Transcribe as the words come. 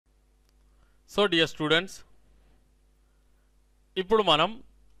So dear students, ఇప్పుడు మనం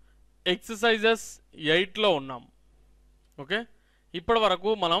exercises 8లో ఉన్నాం. ఓకే, ఇప్పటి వరకు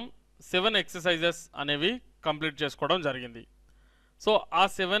మనం 7 ఎక్సర్సైజెస్ అనేవి కంప్లీట్ చేసుకోవడం జరిగింది. సో ఆ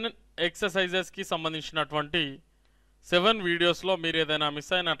 7 ఎక్సర్సైజెస్కి సంబంధించినటువంటి 7 వీడియోస్లో మీరు ఏదైనా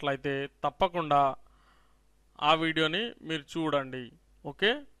మిస్ అయినట్లయితే తప్పకుండా ఆ వీడియోని మీరు చూడండి.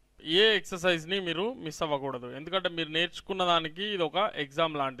 ఓకే, ఏ ఎక్సర్సైజ్ని మీరు మిస్ అవ్వకూడదు, ఎందుకంటే మీరు నేర్చుకున్న దానికి ఇది ఒక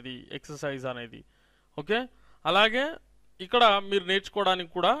ఎగ్జామ్ లాంటిది ఎక్సర్సైజ్ అనేది. ఓకే, అలాగే ఇక్కడ మీరు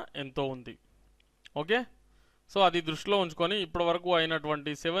నేర్చుకోవడానికి కూడా ఎంతో ఉంది. ఓకే, సో అది దృష్టిలో ఉంచుకొని ఇప్పటి వరకు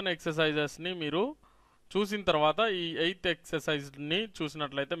అయినటువంటి 7 ఎక్సర్సైజెస్ని మీరు చూసిన తర్వాత ఈ 8th ఎక్సర్సైజ్ని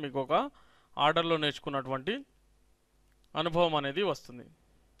చూసినట్లయితే మీకు ఒక ఆర్డర్లో నేర్చుకున్నటువంటి అనుభవం అనేది వస్తుంది.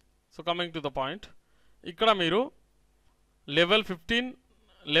 So coming to the point, ఇక్కడ మీరు లెవెల్ 15,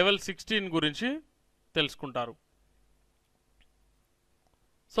 లెవెల్ 16 గురించి తెలుసుకుంటారు.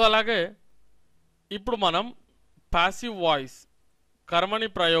 సో అలాగే ఇప్పుడు మనం ప్యాసివ్ వాయిస్ కర్మని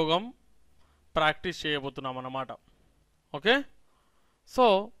ప్రయోగం ప్రాక్టీస్ చేయబోతున్నాం అన్నమాట. ఓకే, సో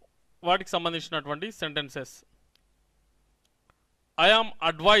వాటికి సంబంధించినటువంటి సెంటెన్సెస్. ఐ ఆమ్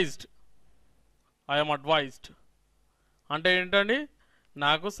అడ్వైజ్డ్ అంటే ఏంటండి?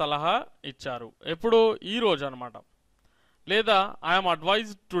 నాకు సలహా ఇచ్చారు. ఎప్పుడు? ఈరోజు అనమాట. లేదా ఐఎమ్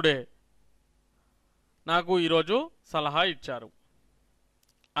అడ్వైజ్డ్ టుడే, నాకు ఈరోజు సలహా ఇచ్చారు.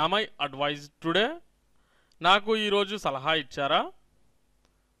 యామ్ ఐ అడ్వైజ్డ్ టుడే, నాకు ఈరోజు సలహా ఇచ్చారా?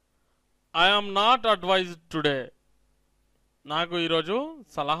 ఐఎమ్ నాట్ అడ్వైజ్డ్ టుడే, నాకు ఈరోజు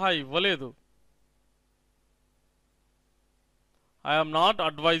సలహా ఇవ్వలేదు. ఐఎమ్ నాట్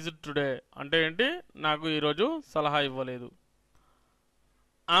అడ్వైజ్డ్ టుడే అంటే ఏంటి? నాకు ఈరోజు సలహా ఇవ్వలేదు.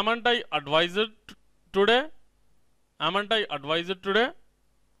 యామంట్ I advised today, యామంట్ I advised today,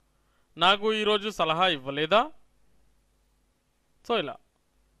 నాకు ఈరోజు సలహా ఇవ్వలేదా? సో ఇలా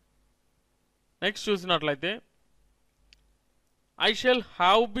నెక్స్ట్ చూసినట్లయితే I shall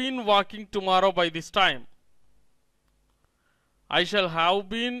have been walking tomorrow by this time. I shall have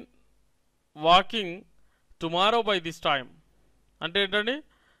been walking tomorrow by this time అంటే ఏంటండి?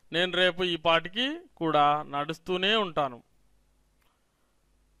 నేను రేపు ఈ పాటికి కూడా నడుస్తూనే ఉంటాను.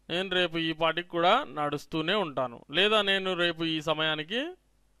 నేను రేపు ఈ పాటికి కూడా నడుస్తూనే ఉంటాను, లేదా నేను రేపు ఈ సమయానికి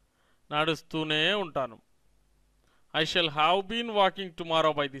నడుస్తూనే ఉంటాను. I shall have been walking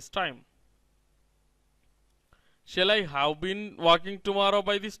tomorrow by this time. Shall I have been walking tomorrow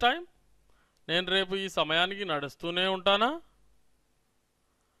by this time, నేను రేపు ఈ సమయానికి నడుస్తూనే ఉంటానా?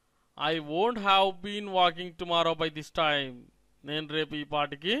 I won't have been walking tomorrow by this time, నేను రేపు ఈ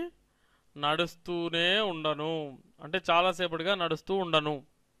పాటికి నడుస్తూనే ఉండను అంటే చాలాసేపటిగా నడుస్తూ ఉండను.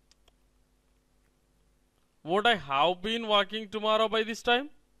 Won't I have been walking tomorrow by this time,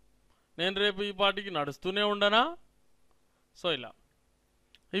 నేను రేపు ఈ పాటికి నడుస్తూనే ఉండనా? సో ఇలా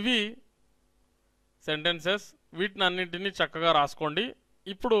ఇవి సెంటెన్సెస్. వీటిని అన్నింటినీ చక్కగా రాసుకోండి.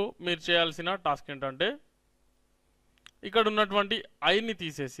 ఇప్పుడు మీరు చేయాల్సిన టాస్క్ ఏంటంటే ఇక్కడ ఉన్నటువంటి ఐని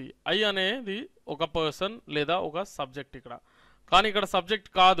తీసేసి, ఐ అనేది ఒక పర్సన్ లేదా ఒక సబ్జెక్ట్ ఇక్కడ, కానీ ఇక్కడ సబ్జెక్ట్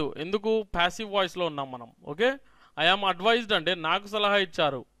కాదు. ఎందుకు? ప్యాసివ్ వాయిస్లో ఉన్నాం మనం. ఓకే, ఐ ఆమ్ అడ్వైజ్డ్ అంటే నాకు సలహా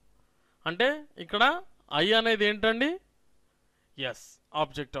ఇచ్చారు అంటే ఇక్కడ ఐ అనేది ఏంటండి? ఎస్,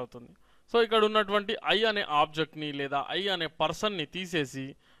 ఆబ్జెక్ట్ అవుతుంది. సో ఇక్కడ ఉన్నటువంటి ఐ అనే ఆబ్జెక్ట్ని లేదా ఐ అనే పర్సన్ని తీసేసి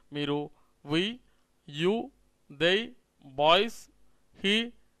మీరు వి, you, they, boys, he,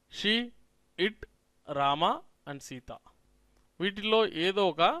 she, it, Rama and Sita, వీటిల్లో ఏదో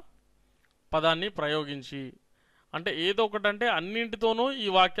ఒక పదాన్ని ప్రయోగించి, అంటే ఏదో ఒకటంటే అన్నింటితోనూ ఈ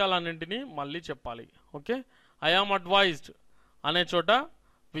వాక్యాలన్నింటినీ మళ్ళీ చెప్పాలి. ఓకే, ఐ ఆమ్ అడ్వైజ్డ్ అనే చోట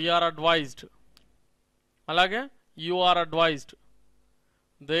వీఆర్ అడ్వైజ్డ్, అలాగే you are advised,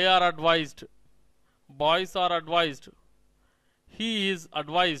 they are advised, boys are advised, he is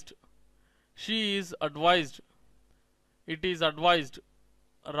advised, she is advised, it is advised,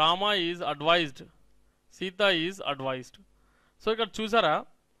 Rama is advised, Sita is advised. So ఇక్కడ చూసారా,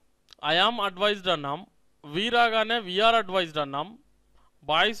 ఐ ఆమ్ అడ్వైజ్డ్ అన్నాం, we రాగానే we are advised అన్నాం,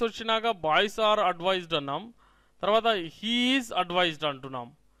 boys వచ్చినాక boys are advised అన్నాం, తర్వాత he is advised అంటున్నాం,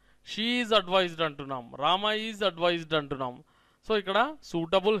 she is advised అంటున్నాం, రామ ఈజ్ అడ్వైజ్డ్ అంటున్నాం. సో ఇక్కడ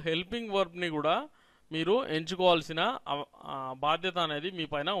సూటబుల్ హెల్పింగ్ వర్బ్ని కూడా మీరు ఎంచుకోవాల్సిన బాధ్యత అనేది మీ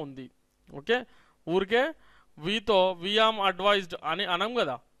పైన ఉంది. ఓకే, ఊరికే వీతో వి ఆమ్ అడ్వైజ్డ్ అని అనం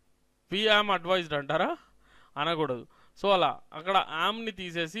కదా, వి ఆమ్ అడ్వైజ్డ్ అంటారా? అనకూడదు. సో అలా అక్కడ యామ్ని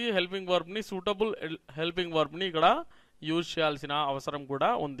తీసేసి హెల్పింగ్ వర్బ్ని, సూటబుల్ హెల్పింగ్ వర్బ్ని ఇక్కడ యూజ్ చేయాల్సిన అవసరం కూడా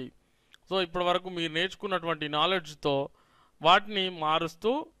ఉంది. సో ఇప్పటి వరకు మీరు నేర్చుకున్నటువంటి నాలెడ్జ్తో వాటిని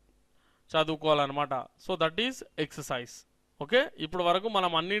మారుస్తూ చదువుకోవాలన్నమాట. So that is exercise. Okay, ఇప్పటి వరకు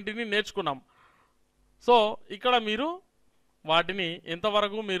మనం అన్నింటినీ నేర్చుకున్నాం. సో ఇక్కడ మీరు వాటిని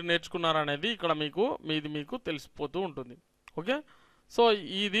ఎంతవరకు మీరు నేర్చుకున్నారనేది ఇక్కడ మీకు తెలిసిపోతూ ఉంటుంది. ఓకే, సో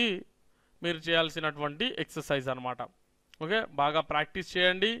ఇది మీరు చేయాల్సినటువంటి ఎక్సర్సైజ్ అన్నమాట. ఓకే, బాగా ప్రాక్టీస్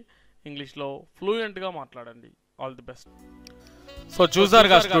చేయండి, ఇంగ్లీష్లో ఫ్లూయెంట్గా మాట్లాడండి. All the best. సో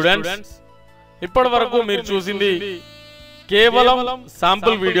చూసారుగా స్టూడెంట్స్, ఇప్పటి వరకు మీరు చూసింది కేవలం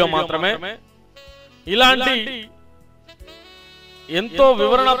శాంపుల్ వీడియో మాత్రమే. ఇలాంటి ఎంతో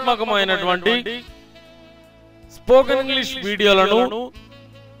వివరణాత్మకమైనటువంటి స్పోకెన్ ఇంగ్లీష్ వీడియోలను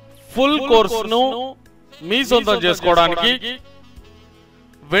ఫుల్ కోర్సును మీ సొంతం చేసుకోవడానికి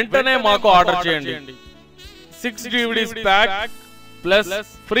వెంటనే మాకు ఆర్డర్ చేయండి. 6 DVDs pack plus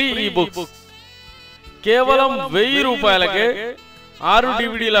free ebooks కేవలం 1000 రూపాయలకే 6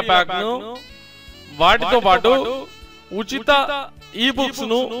 DVDల ప్యాక్ను వాటితో పాటు ఉచిత ఈబుక్స్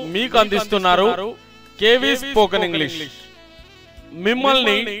ను మీకు అందిస్తున్నారు కేవీ స్పోకెన్ ఇంగ్లీష్.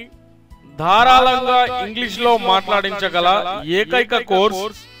 మిమ్మల్ని ధారాళంగా ఇంగ్లీష్ లో మాట్లాడించగల ఏకైక కోర్స్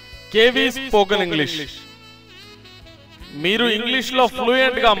కేవీ స్పోకెన్ ఇంగ్లీష్. మీరు ఇంగ్లీష్ లో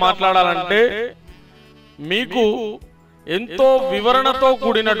ఫ్లూయెంట్ గా మాట్లాడాలంటే మీకు ఎంతో వివరణతో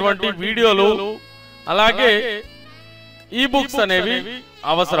కూడినటువంటి వీడియోలు అలాగే ఈబుక్స్ అనేవి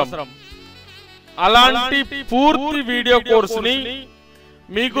అవసరం. అలాంటి పూర్తి వీడియో కోర్సుని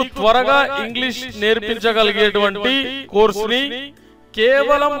మీకు త్వరగా ఇంగ్లీష్ నేర్పించగలిగేటువంటి కోర్సుని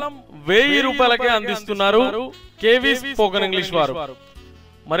కేవలం 1000 రూపాయలకే అందిస్తున్నారు కేవీ స్పోకెన్ ఇంగ్లీష్ వారు.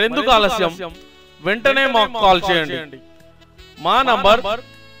 మరెందుకు ఆలస్యం, వెంటనే మాకు కాల్ చేయండి. మా నంబర్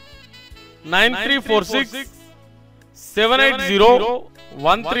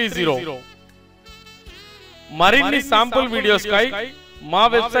 9346780130. మరిన్ని శాంపుల్ వీడియోస్ కై మా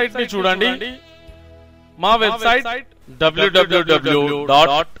వెబ్సైట్ ని చూడండి. మా వెబ్సైట్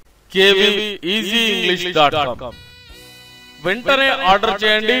www.kveasyenglish.com. వెంటనే ఆర్డర్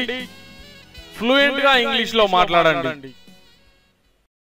చేయండి, ఫ్లూయెంట్ గా ఇంగ్లీష్ లో మాట్లాడండి.